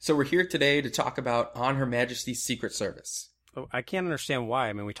So we're here today to talk about On Her Majesty's Secret Service. Oh, I can't understand why.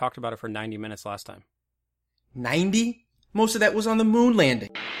 I mean, we talked about it for 90 minutes last time. 90? Most of that was on the moon landing.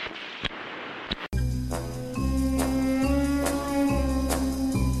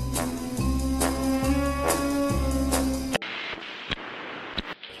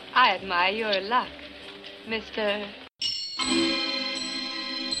 I admire your luck, Mr.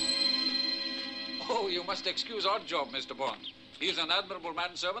 Oh, you must excuse Oddjob, Mr. Bond. He's an admirable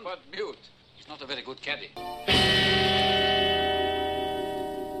manservant, but mute. He's not a very good caddy.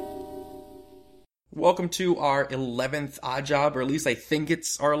 Welcome to our 11th Oddjob, or at least I think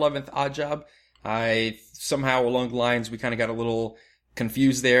it's our 11th Oddjob. Somehow along the lines, we kind of got a little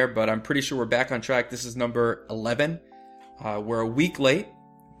confused there, but I'm pretty sure we're back on track. This is number 11. We're a week late,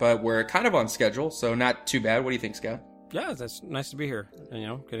 but we're kind of on schedule, so not too bad. What do you think, Scott? Yeah, that's nice to be here.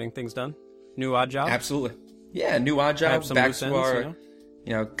 And, getting things done. New Oddjob. Absolutely. Yeah, new Oddjob. Back to our,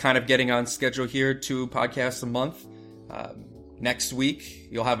 kind of getting on schedule here, 2 podcasts a month. Next week,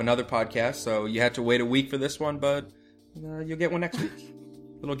 you'll have another podcast, so you had to wait a week for this one, but you'll get one next week.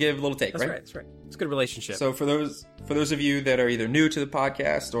 Little give, little take, right? That's right. It's a good relationship. So for those of you that are either new to the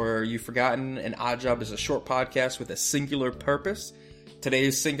podcast or you've forgotten, an Oddjob is a short podcast with a singular purpose.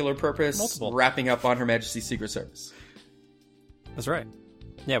 Today's singular purpose, multiple. Wrapping up On Her Majesty's Secret Service. That's right.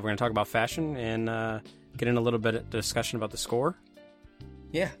 Yeah, we're going to talk about fashion and get in a little bit of discussion about the score.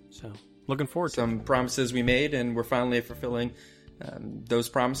 Yeah. So, looking forward to some promises we made, and we're finally fulfilling those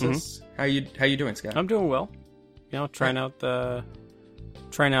promises. Mm-hmm. How you doing, Scott? I'm doing well. Trying out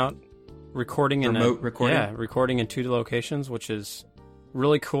recording remote recording. Yeah, recording in 2 locations, which is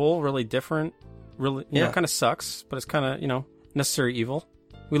really cool, really different. Really, kind of sucks, but it's kind of necessary evil.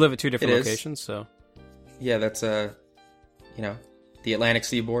 We live at 2 different locations, so yeah, that's the Atlantic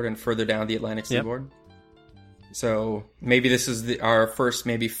Seaboard and further down the Atlantic Seaboard. Yep. So maybe this is our first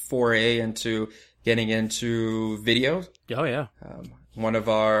foray into getting into video. Oh, yeah. One of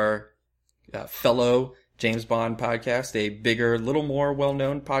our fellow James Bond podcasts, a bigger, little more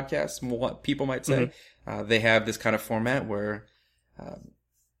well-known podcast, what people might say. Mm-hmm. They have this kind of format where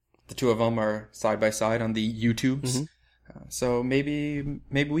the 2 of them are side by side on the YouTubes. Mm-hmm. So maybe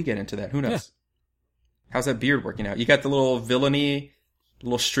we get into that. Who knows? Yeah. How's that beard working out? You got the little villainy,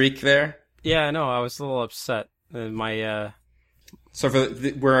 little streak there? Yeah, I know. I was a little upset. So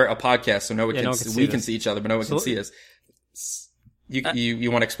we're a podcast, so we can see each other, but no one can see us.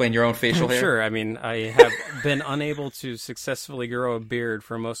 You want to explain your own facial hair? Sure. I mean, I have been unable to successfully grow a beard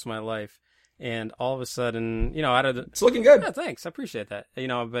for most of my life, and all of a sudden, it's looking good. Yeah, thanks. I appreciate that.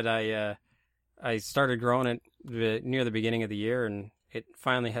 But I started growing it near the beginning of the year, and it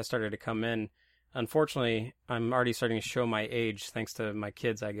finally has started to come in. Unfortunately, I'm already starting to show my age thanks to my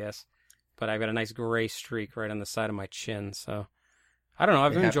kids, I guess. But I've got a nice gray streak right on the side of my chin. So, I don't know.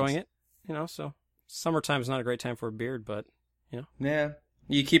 I've been enjoying it, so summertime is not a great time for a beard, but, Yeah.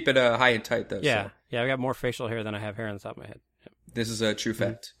 You keep it high and tight, though. Yeah. So. Yeah, I got more facial hair than I have hair on the top of my head. Yep. This is a true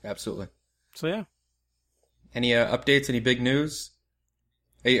fact. Mm-hmm. Absolutely. So, yeah. Any updates? Any big news?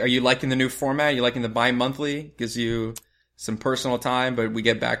 Are you liking the new format? Are you liking the bi-monthly? Gives you some personal time, but we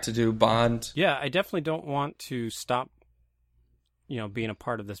get back to do Bond. Yeah, I definitely don't want to stop, being a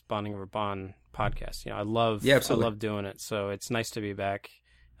part of this Bonding Over Bond podcast. I love doing it. So it's nice to be back.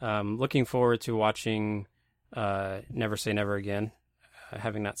 Looking forward to watching Never Say Never Again,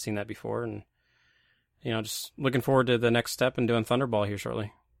 having not seen that before, and just looking forward to the next step and doing Thunderball here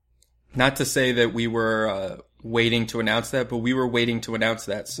shortly. Not to say that we were waiting to announce that, but we were waiting to announce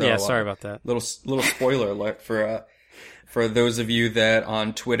that. So yeah, sorry about that. Little spoiler alert for those of you that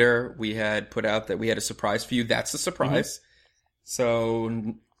on Twitter we had put out that we had a surprise for you. That's a surprise. Mm-hmm.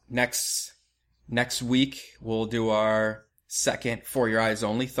 So next week we'll do our second For Your Eyes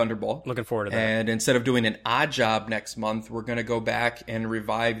Only Thunderball. Looking forward to that. And instead of doing an Oddjob next month, we're going to go back and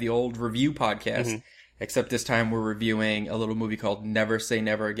revive the old review podcast. Mm-hmm. Except this time we're reviewing a little movie called Never Say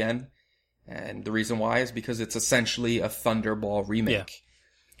Never Again. And the reason why is because it's essentially a Thunderball remake.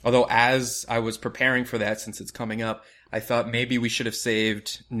 Yeah. Although as I was preparing for that, since it's coming up, I thought maybe we should have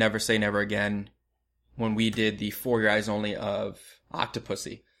saved Never Say Never Again when we did the For Your Eyes Only of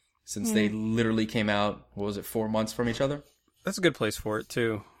Octopussy. Since they literally came out, 4 months from each other? That's a good place for it,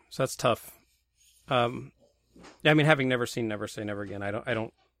 too. So that's tough. Having never seen Never Say Never Again, I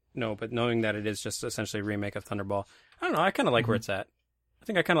don't know, but knowing that it is just essentially a remake of Thunderball, I don't know, I kind of like where it's at. I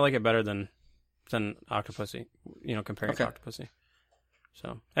think I kind of like it better than Octopussy, comparing to Octopussy.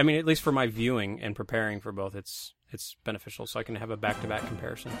 So, at least for my viewing and preparing for both, it's beneficial, so I can have a back-to-back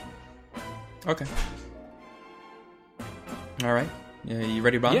comparison. Okay. All right. You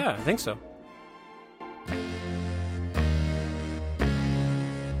ready, Bob? Yeah, I think so.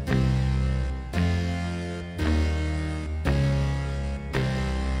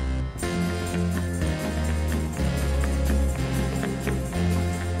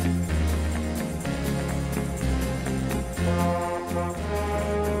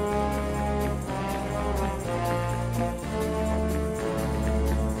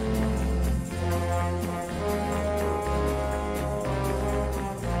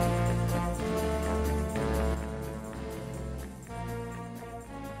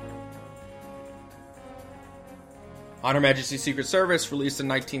 On Her Majesty's Secret Service, released in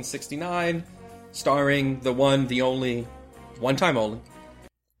 1969, starring the one, the only, one time only,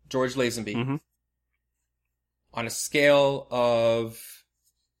 George Lazenby. Mm-hmm. On a scale of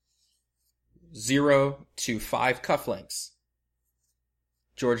 0 to 5 cufflinks,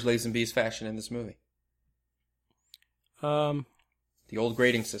 George Lazenby's fashion in this movie. The old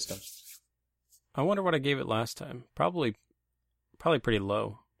grading system. I wonder what I gave it last time. Probably pretty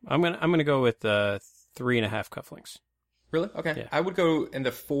low. I'm gonna go with 3.5 cufflinks. Really? Okay. Yeah. I would go in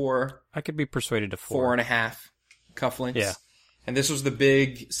the 4. I could be persuaded to 4. 4.5 cufflinks. Yeah. And this was the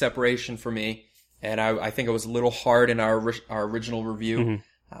big separation for me. And I think it was a little hard in our original review.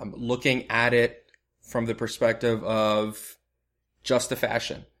 Mm-hmm. Looking at it from the perspective of just the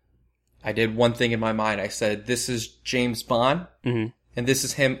fashion. I did one thing in my mind. I said, this is James Bond, mm-hmm. and this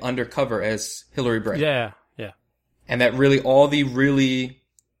is him undercover as Hilary Bray. Yeah. And that really, all the really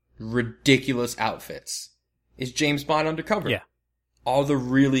ridiculous outfits is James Bond undercover. Yeah. All the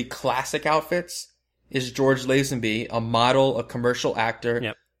really classic outfits is George Lazenby, a model, a commercial actor.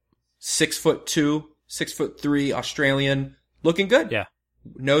 Yep. 6'2", 6'3", Australian, looking good. Yeah.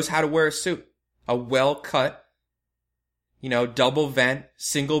 Knows how to wear a suit. A well-cut, double vent,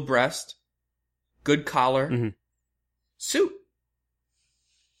 single breast, good collar, mm-hmm. suit.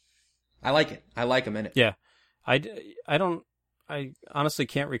 I like it. I like him in it. Yeah. I honestly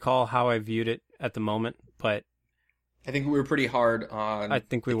can't recall how I viewed it at the moment, but I think we were pretty hard on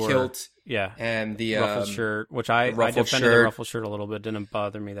the kilt, yeah, and the ruffled shirt, which I defended the ruffled shirt a little bit. Didn't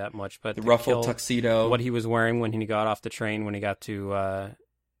bother me that much, but the ruffled kilt, tuxedo, what he was wearing when he got off the train, when he got to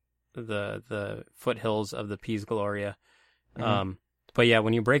the foothills of the Piz Gloria. Mm-hmm. But yeah,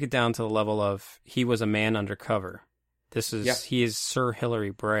 when you break it down to the level of he was a man undercover, he is Sir Hilary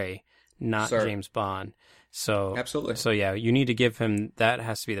Bray, not James Bond. So absolutely. So yeah, you need to give him that.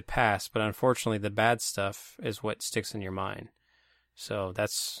 Has to be the past, but unfortunately, the bad stuff is what sticks in your mind. So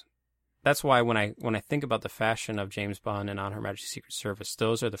that's why when I think about the fashion of James Bond and On Her Majesty's Secret Service,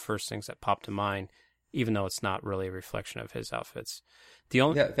 those are the first things that pop to mind, even though it's not really a reflection of his outfits.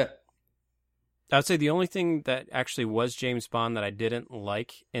 I would say the only thing that actually was James Bond that I didn't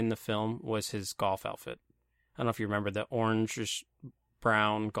like in the film was his golf outfit. I don't know if you remember the orange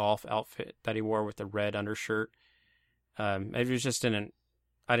brown golf outfit that he wore with the red undershirt. It was just I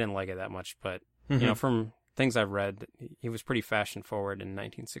didn't like it that much, but mm-hmm. From things I've read, he was pretty fashion forward in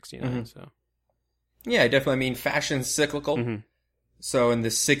 1969. Mm-hmm. So yeah, definitely. I mean, fashion's cyclical. Mm-hmm. So in the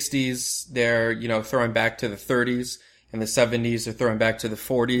 60s, they're throwing back to the 30s. In the 70s, they're throwing back to the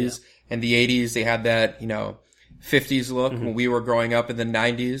 40s. Yeah. In the 80s, they had that 50s look. Mm-hmm. When we were growing up in the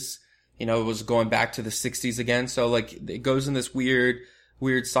 90s, it was going back to the 60s again. So it goes in this weird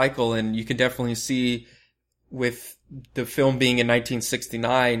cycle, and you can definitely see with the film being in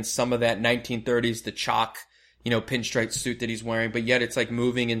 1969, some of that 1930s, the chalk, pinstripe suit that he's wearing, but yet it's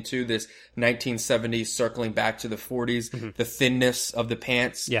moving into this 1970s, circling back to the 40s, mm-hmm. the thinness of the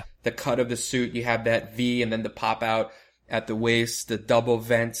pants, the cut of the suit, you have that V and then the pop out at the waist, the double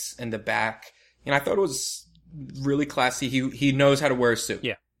vents in the back. And I thought it was really classy. He knows how to wear a suit.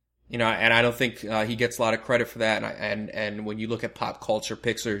 Yeah. And I don't think he gets a lot of credit for that. And when you look at pop culture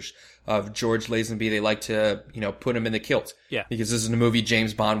pictures of George Lazenby, they like to put him in the kilt. Yeah, because this is in a movie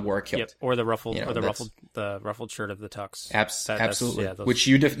James Bond wore a kilt. Yep. Or the ruffled ruffled shirt of the tux. Absolutely, which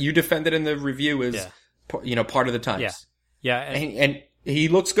you defended in the review as part of the times. Yeah, and he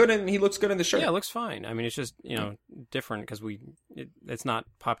looks good in the shirt. Yeah, it looks fine. I mean, it's just different because it's not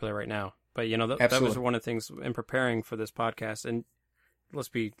popular right now. But that was one of the things in preparing for this podcast. And let's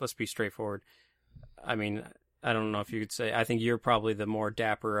be straightforward. I mean, I don't know if you could say. I think you're probably the more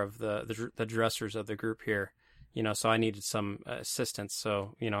dapper of the dressers of the group here. So I needed some assistance.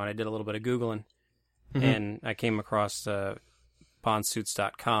 So and I did a little bit of Googling, mm-hmm. and I came across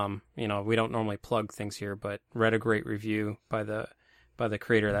bondsuits.com. We don't normally plug things here, but read a great review by the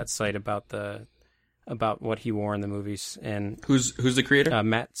creator of that site about what he wore in the movies. And who's the creator?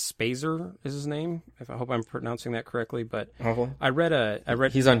 Matt Spazer is his name. I hope I'm pronouncing that correctly. But hopefully. I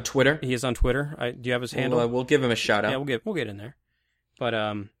read. He's on Twitter. He is on Twitter. Do you have his handle? We'll give him a shout out. Yeah, we'll get in there. But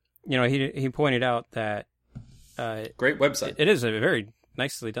he pointed out that great website. It is a very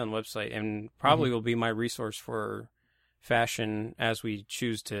nicely done website, and probably will be my resource for fashion as we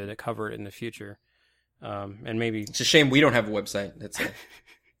choose to cover it in the future. And maybe it's a shame we don't have a website. That's it.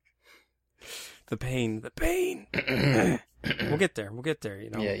 The pain. We'll get there.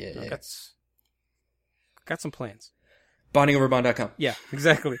 Yeah. Got some plans. Bondingoverbond.com. Yeah,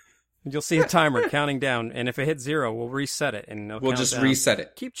 exactly. You'll see a timer counting down, and if it hits 0, we'll reset it, and we'll just reset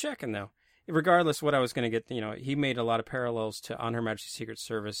it. Keep checking though. Regardless, what I was going to get, he made a lot of parallels to On Her Majesty's Secret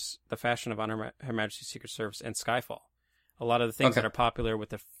Service, the fashion of On Her Majesty's Secret Service, and Skyfall. A lot of the things that are popular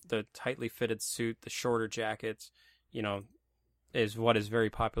with the tightly fitted suit, the shorter jackets, is what is very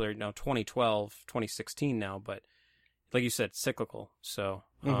popular 2012, 2016 now, but like you said, cyclical. So,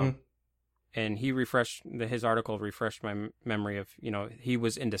 and his article refreshed my memory of, he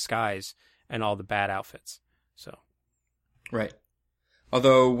was in disguise and all the bad outfits. So. Right.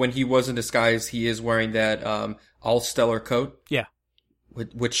 Although when he was in disguise, he is wearing that, all stellar coat. Yeah.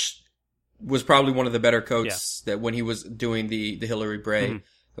 Which was probably one of the better coats that when he was doing the Hillary Bray, it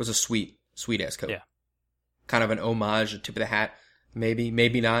was a sweet ass coat. Yeah. Kind of an homage, a tip of the hat,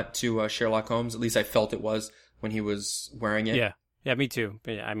 maybe not to Sherlock Holmes. At least I felt it was when he was wearing it. Yeah. Yeah, me too.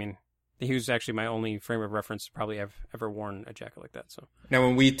 But yeah, I mean, he was actually my only frame of reference to probably have ever worn a jacket like that. So now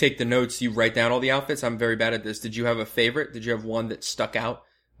when we take the notes, you write down all the outfits. I'm very bad at this. Did you have a favorite? Did you have one that stuck out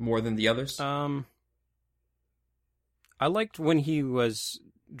more than the others? I liked when he was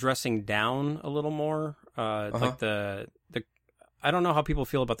dressing down a little more. Like the I don't know how people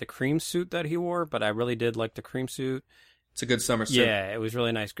feel about the cream suit that he wore, but I really did like the cream suit. It's a good summer suit. Yeah, it was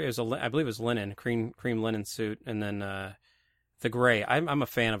really nice. It was I believe it was linen, cream linen suit, and then the gray. I'm a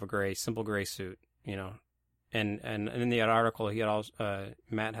fan of a gray, simple gray suit, And in the article, he had also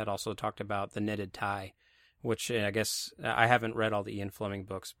Matt had also talked about the knitted tie, which I guess I haven't read all the Ian Fleming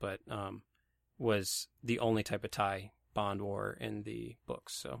books, but was the only type of tie Bond wore in the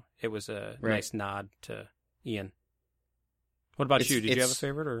books. So it was a nice nod to Ian. What about you? Did you have a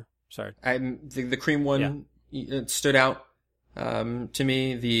favorite or sorry? The cream one stood out to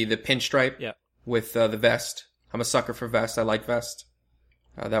me. The pinstripe with the vest. I'm a sucker for vest. I like vest.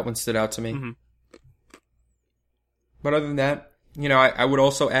 That one stood out to me. Mm-hmm. But other than that, I would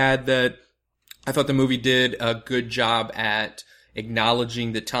also add that I thought the movie did a good job at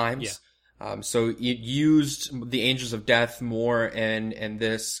acknowledging the times. Yeah. So it used the Angels of Death more and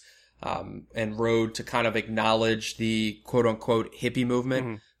this and Road to kind of acknowledge the quote unquote hippie movement.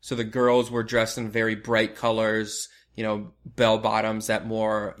 Mm-hmm. So the girls were dressed in very bright colors, bell bottoms, that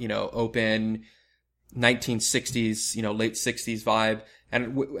more, open 1960s, late 60s vibe.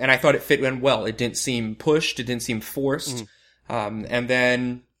 And I thought it fit in well. It didn't seem pushed. It didn't seem forced. Mm-hmm. And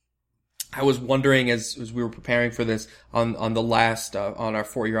then I was wondering as we were preparing for this on the last, on our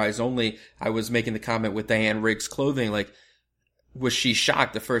For Your Eyes Only, I was making the comment with Diane Rigg's clothing, like, was she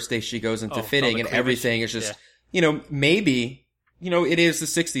shocked the first day she goes into fitting and everything is just, maybe, it is the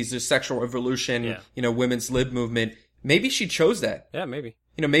 60s, there's sexual revolution, women's lib movement. Maybe she chose that. Yeah, maybe.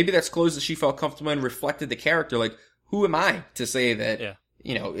 Maybe that's clothes that she felt comfortable in, reflected the character. Like, who am I to say that,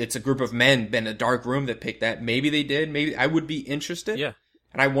 it's a group of men in a dark room that picked that? Maybe they did. Maybe I would be interested. Yeah.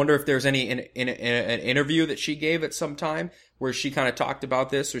 And I wonder if there's any in an interview that she gave at some time where she kind of talked about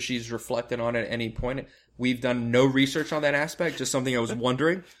this or she's reflected on it at any point. We've done no research on that aspect, just something I was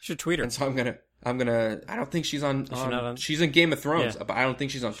wondering. You should tweet her. And so I don't think she's on, she's in Game of Thrones, but I don't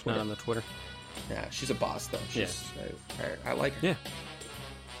think she's on Twitter. Not on the Twitter. Yeah, she's a boss though. I like her. Yeah.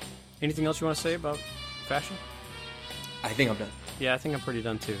 Anything else you want to say about fashion? I think I'm done. Yeah, I think I'm pretty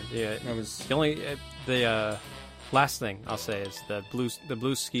done too. Yeah, the last thing I'll say is the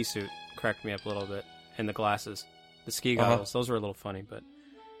blue ski suit cracked me up a little bit, and the glasses, the ski goggles, those were a little funny, but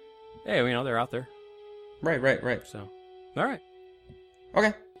hey, they're out there. Right. So, all right,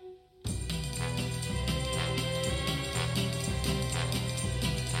 okay.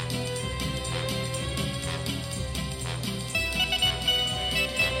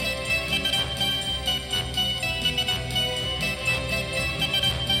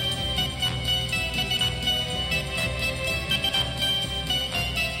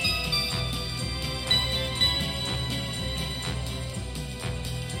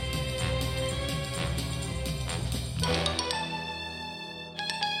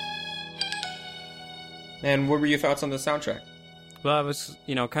 And what were your thoughts on the soundtrack? Well, it was,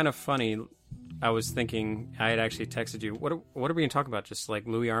 kind of funny. I was thinking, I had actually texted you, what are we going to talk about? Just like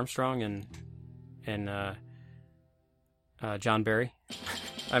Louis Armstrong and John Barry?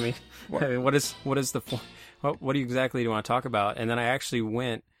 I mean, what exactly do you want to talk about? And then I actually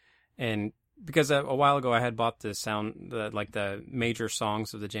went and, because a while ago I had bought the major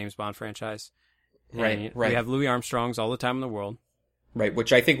songs of the James Bond franchise. Right. We have Louis Armstrong's All the Time in the World. Right,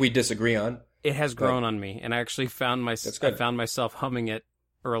 which I think we disagree on. It has grown on me, and I actually found myself humming it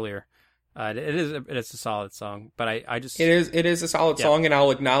earlier. It's a solid song, but I just it is a solid song, and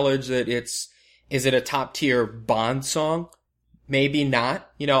I'll acknowledge that is it a top tier Bond song? Maybe not.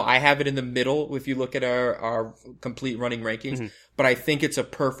 I have it in the middle if you look at our complete running rankings, but I think it's a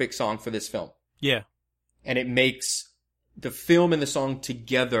perfect song for this film. Yeah, and it makes the film and the song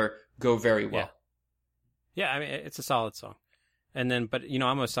together go very well. Yeah, I mean it's a solid song. And then, but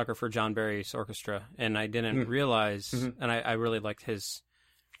I'm a sucker for John Barry's orchestra, and I didn't realize, and I really liked his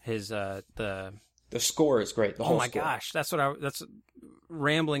the score is great. The whole my score. gosh, that's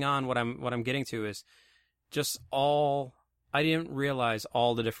rambling on. What I'm getting to is just I didn't realize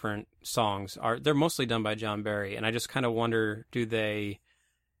all the different songs they're mostly done by John Barry, and I just kind of wonder, hey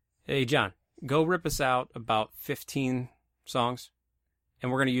John, go rip us out about 15 songs.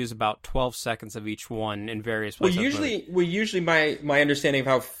 And we're going to use about 12 seconds of each one in various places. Usually my understanding of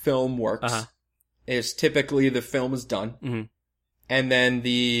how film works is typically the film is done, and then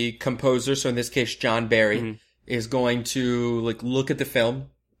the composer, so in this case John Barry, is going to look at the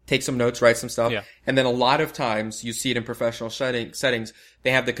film, take some notes, write some stuff, and then a lot of times you see it in professional settings. They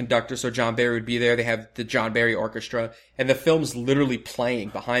have the conductor, so John Barry would be there. They have the John Barry orchestra, and the film's literally playing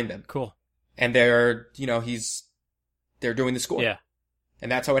behind them. Cool. And they're doing the score. Yeah.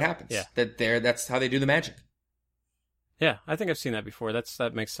 And that's how it happens. Yeah. That's how they do the magic. Yeah, I think I've seen that before.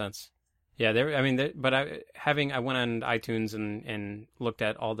 That makes sense. Yeah, I went on iTunes and looked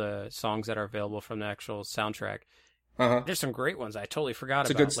at all the songs that are available from the actual soundtrack. There's some great ones I totally forgot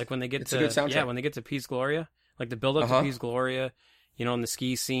about. Like when they get when they get to Peace Gloria, like the build up to Peace Gloria, and the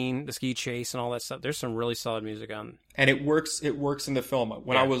ski scene, the ski chase, and all that stuff. There's some really solid music on. And it works in the film.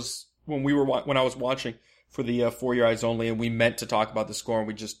 When I was watching for the For Your Eyes Only, and we meant to talk about the score, and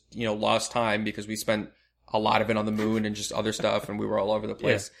we just lost time because we spent a lot of it on the moon and just other stuff, and we were all over the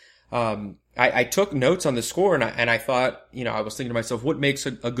place. I took notes on the score, and I thought, I was thinking to myself, what makes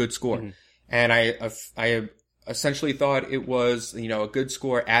a good score? And I essentially thought it was, a good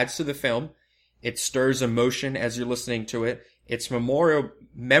score adds to the film. It stirs emotion as you're listening to it. It's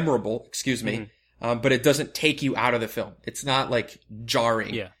memorable, but it doesn't take you out of the film. It's not like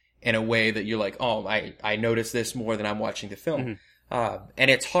jarring. Yeah. In a way that you're like, oh, I notice this more than I'm watching the film. And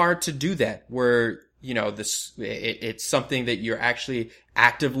it's hard to do that where, it's something that you're actually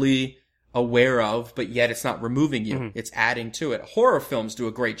actively aware of, but yet it's not removing you. It's adding to it. Horror films do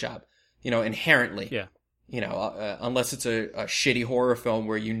a great job, inherently. Yeah. Unless it's a shitty horror film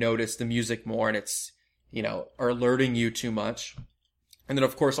where you notice the music more and it's, alerting you too much. And then,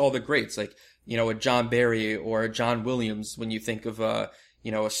 of course, all the greats, like, a John Barry or a John Williams, when you think of, a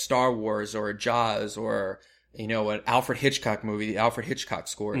Star Wars or a Jaws or, an Alfred Hitchcock movie, the Alfred Hitchcock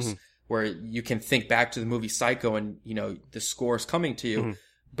scores, where you can think back to the movie Psycho and, the score's coming to you,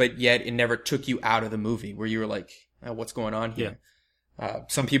 but yet it never took you out of the movie where you were like, oh, what's going on here? Yeah.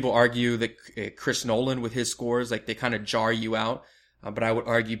 Some people argue that Chris Nolan with his scores, they kind of jar you out. But I would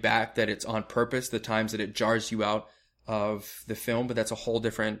argue back that it's on purpose, the times that it jars you out of the film, but that's a whole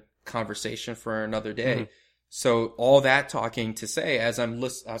different conversation for another day. So all that talking to say, as I'm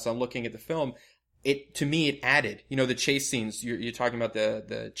looking at the film, to me it added, the chase scenes. You're talking about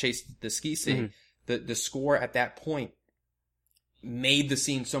the chase, the ski scene. The score at that point made the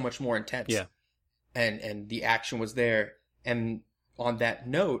scene so much more intense. Yeah, and the action was there. And on that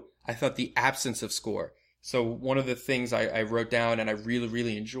note, I thought the absence of score. So one of the things I wrote down and I really,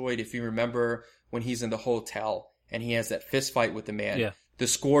 really enjoyed, if you remember when he's in the hotel and he has that fist fight with the man, the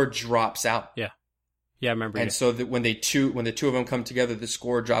score drops out. Yeah. Yeah, I remember. And so that when the two of them come together, the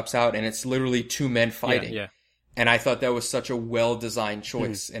score drops out and it's literally two men fighting. Yeah. And I thought that was such a well-designed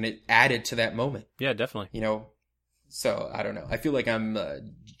choice and it added to that moment. Yeah, definitely. So I don't know. I feel like I'm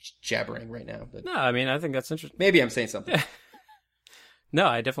jabbering right now. But no, I mean, I think that's interesting. Maybe I'm saying something. No,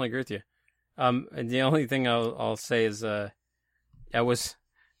 I definitely agree with you. And the only thing I'll say is, I was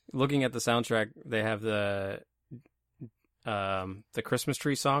looking at the soundtrack. They have the Christmas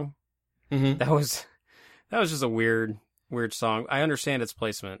tree song. That was just a weird song. I understand its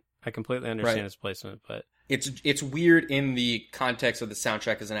placement. I completely understand its placement, but it's weird in the context of the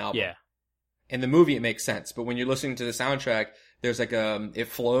soundtrack as an album. Yeah. In the movie, it makes sense, but when you're listening to the soundtrack, there's it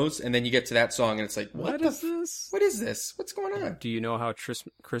flows, and then you get to that song, and it's like, what is this? What is this? What's going on? Do you know how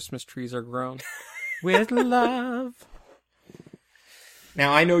Christmas trees are grown? With love.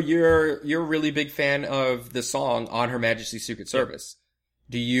 Now, I know you're a really big fan of the song On Her Majesty's Secret Service.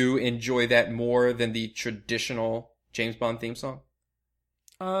 Do you enjoy that more than the traditional James Bond theme song?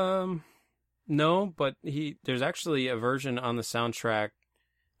 No, but there's actually a version on the soundtrack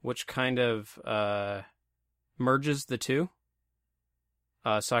which kind of merges the two.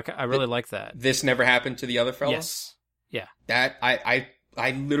 So I really like that. This never happened to the other fella? Yes. Yeah. That I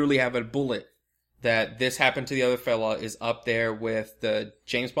literally have a bullet that This Happened to the Other Fella is up there with the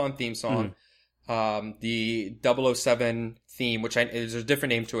James Bond theme song, the 007 theme, which there's a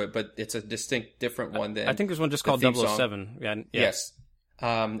different name to it, but it's a distinct different one than I think there's one just called 007. Yeah. Yes.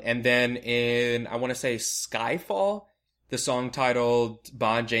 And then in, I want to say Skyfall, the song titled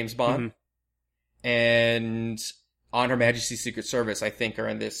Bond, James Bond. And On Her Majesty's Secret Service, I think, are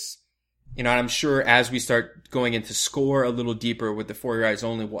in this, and I'm sure as we start going into score a little deeper with the For Your Eyes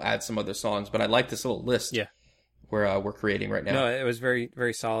Only, we'll add some other songs, but I like this little list we're creating right now. No, it was very,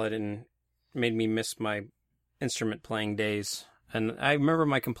 very solid and made me miss my instrument playing days. And I remember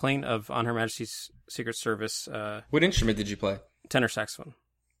my complaint of On Her Majesty's Secret Service. What instrument did you play? Tenor saxophone.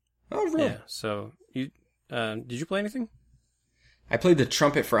 Oh, really? Yeah. So did you play anything? I played the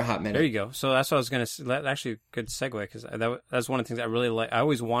trumpet for a hot minute. There you go. So that's what I was going to say. That actually a good segue, because that's one of the things I really like. I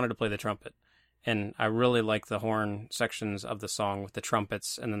always wanted to play the trumpet, and I really like the horn sections of the song with the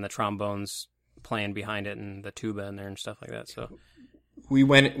trumpets and then the trombones playing behind it and the tuba in there and stuff like that. So we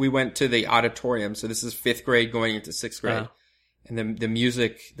went to the auditorium. So this is 5th grade going into 6th grade, and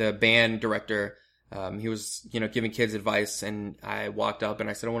the band director, he was giving kids advice, and I walked up and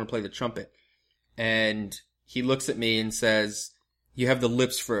I said, I want to play the trumpet, and he looks at me and says, "You have the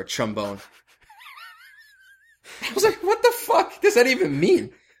lips for a trombone." I was like, what the fuck does that even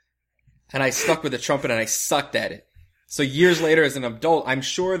mean? And I stuck with the trumpet and I sucked at it. So years later as an adult, I'm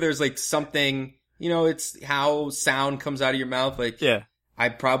sure there's like something, it's how sound comes out of your mouth. Like, yeah, I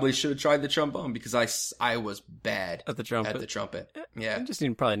probably should have tried the trombone because I was bad at the trumpet. Yeah. I just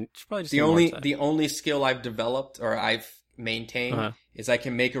need probably just the only skill I've developed or I've maintained is I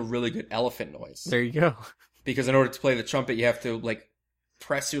can make a really good elephant noise. There you go. Because in order to play the trumpet, you have to like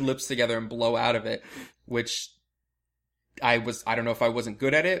press your lips together and blow out of it, which I don't know if I wasn't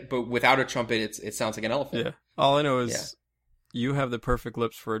good at it, but without a trumpet, it sounds like an elephant. Yeah. All I know is you have the perfect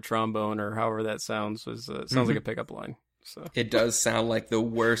lips for a trombone, or however that sounds. Sounds like a pickup line. So it does sound like the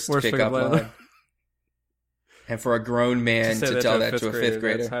worst pickup line. And for a grown man to tell that to a 5th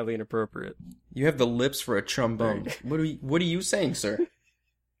grader, that's highly inappropriate. You have the lips for a trombone. What are you saying, sir?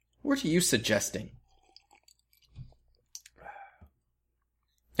 What are you suggesting?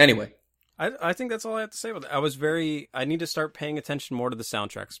 Anyway. I think that's all I have to say about that. I need to start paying attention more to the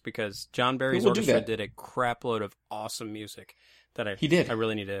soundtracks, because John Barry's orchestra did a crap load of awesome music that I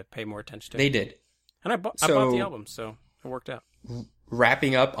really need to pay more attention to. They did. And I bought the album, so it worked out.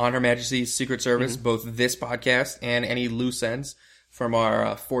 Wrapping up On Her Majesty's Secret Service, both this podcast and any loose ends from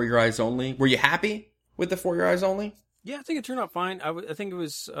our For Your Eyes Only. Were you happy with the For Your Eyes Only? Yeah, I think it turned out fine. I think it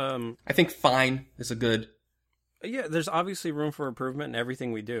was... I think fine is a good... Yeah, there's obviously room for improvement in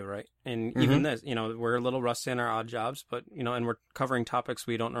everything we do, right? And even this, we're a little rusty in our odd jobs, but, and we're covering topics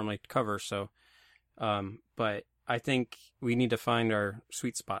we don't normally cover, so... but I think we need to find our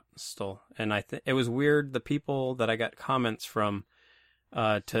sweet spot still. And it was weird, the people that I got comments from,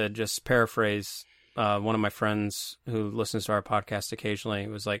 to just paraphrase, one of my friends who listens to our podcast occasionally,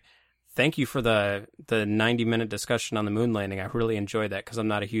 was like, "Thank you for the 90-minute discussion on the moon landing. I really enjoyed that because I'm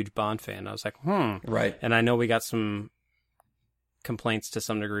not a huge Bond fan." I was like, Right. And I know we got some complaints to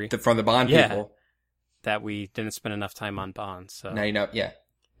some degree. From the Bond people. That we didn't spend enough time on Bond. So now you know, yeah.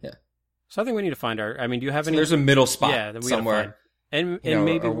 So I think we need to find do you have any... There's a middle spot somewhere. And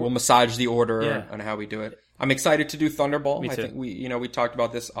maybe we'll massage the order on how we do it. I'm excited to do Thunderball. Me too. I think we talked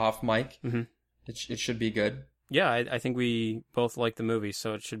about this off mic. Mm-hmm. It should be good. Yeah, I think we both like the movie,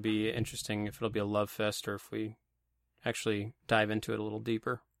 so it should be interesting if it'll be a love fest or if we actually dive into it a little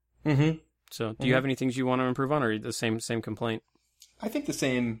deeper. Mm-hmm. So, do you have any things you want to improve on, or the same complaint? I think the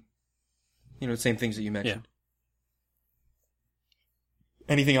same, same things that you mentioned. Yeah.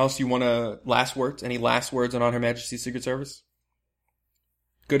 Anything else you want to... Last words? Any last words on Her Majesty's Secret Service?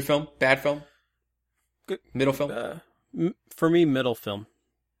 Good film? Bad film? Good. Middle film? For me, middle film.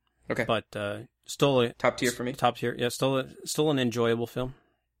 Okay. But still top tier for me. Top tier, yeah. Still an enjoyable film.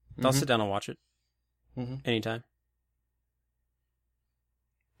 I'll sit down and watch it anytime.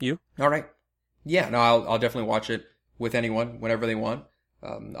 You? All right. Yeah. No, I'll definitely watch it with anyone whenever they want.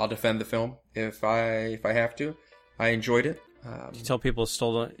 I'll defend the film if I have to. I enjoyed it. Do you tell people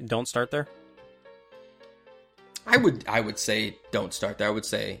don't start there? I would say don't start there. I would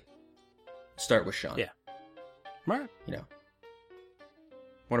say start with Sean. Yeah. Right.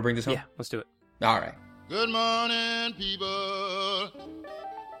 Want to bring this home? Yeah, let's do it. All right. Good morning, people.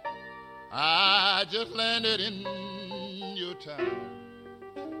 I just landed in your town.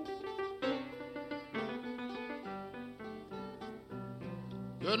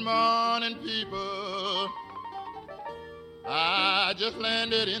 Good morning, people. I just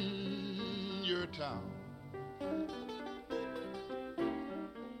landed in your town.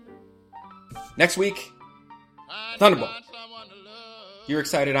 Next week, Thunderball. You're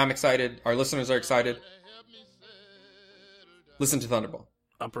excited, I'm excited, our listeners are excited. Listen to Thunderball.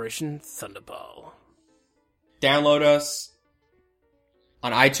 Operation Thunderball. Download us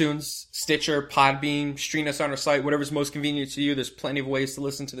on iTunes, Stitcher, Podbean, stream us on our site, whatever's most convenient to you. There's plenty of ways to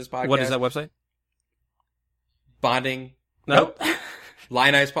listen to this podcast. What is that website? bonding. Nope.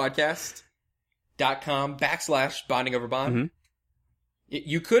 LionEyesPodcast.com/bonding over bond. Mm-hmm.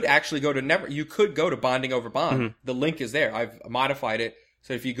 You could actually go to you could go to Bonding Over Bond. Mm-hmm. The link is there. I've modified it.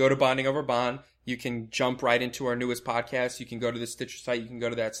 So if you go to Bonding Over Bond, you can jump right into our newest podcast. You can go to the Stitcher site. You can go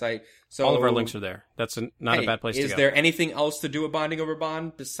to that site. So all of our links are there. That's not a bad place to go. Is there anything else to do with Bonding Over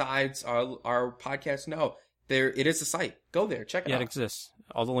Bond besides our podcast? No. It is a site. Go there. Check it out. Yeah, it exists.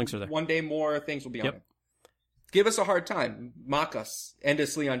 All the links are there. One day more things will be on it. Give us a hard time. Mock us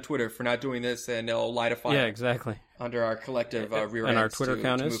endlessly on Twitter for not doing this, and it'll light a fire. Yeah, exactly. Under our collective rear and our Twitter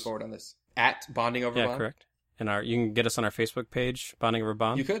account is move forward on this at Bonding Over Bond. Yeah, correct. And you can get us on our Facebook page, Bonding Over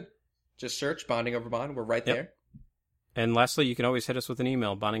Bond. You could just search Bonding Over Bond. We're right there. And lastly, you can always hit us with an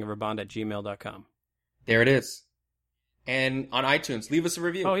email, bondingoverbond@gmail.com. There it is. And on iTunes, leave us a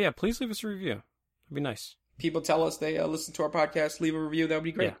review. Oh yeah, please leave us a review. It'd be nice. People tell us they listen to our podcast. Leave a review. That would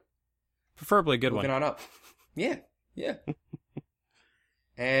be great. Yeah. Preferably a good Moving one. on up. Yeah.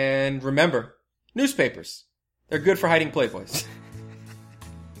 And remember, newspapers. They're good for hiding playboys.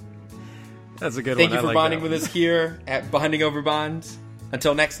 That's a good Thank one. you for bonding with us here at Bonding Over Bond.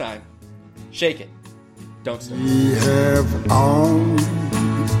 Until next time, shake it. Don't stop. We have all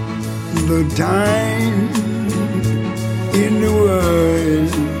the time in the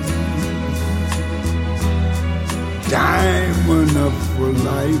world. Time enough for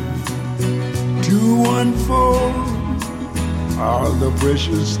life to unfold all the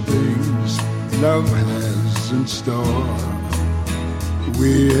precious things love has in store.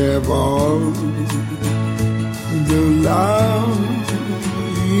 We have all the love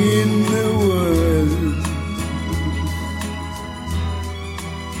in the world.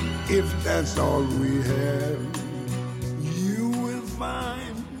 If that's all we have, you will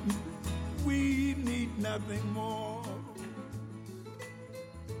find we need nothing more.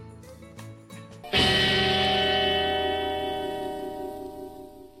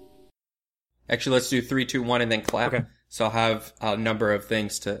 Actually, let's do 3, 2, 1, and then clap. Okay. So I'll have a number of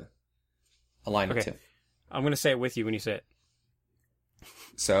things to align it to. I'm going to say it with you when you say it.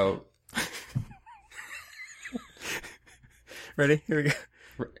 So. Ready? Here we go.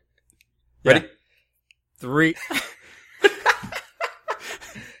 Ready? Yeah. 3.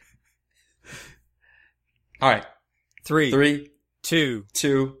 All right. 3, 3, 2,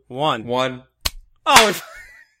 2, 1. 1. Oh,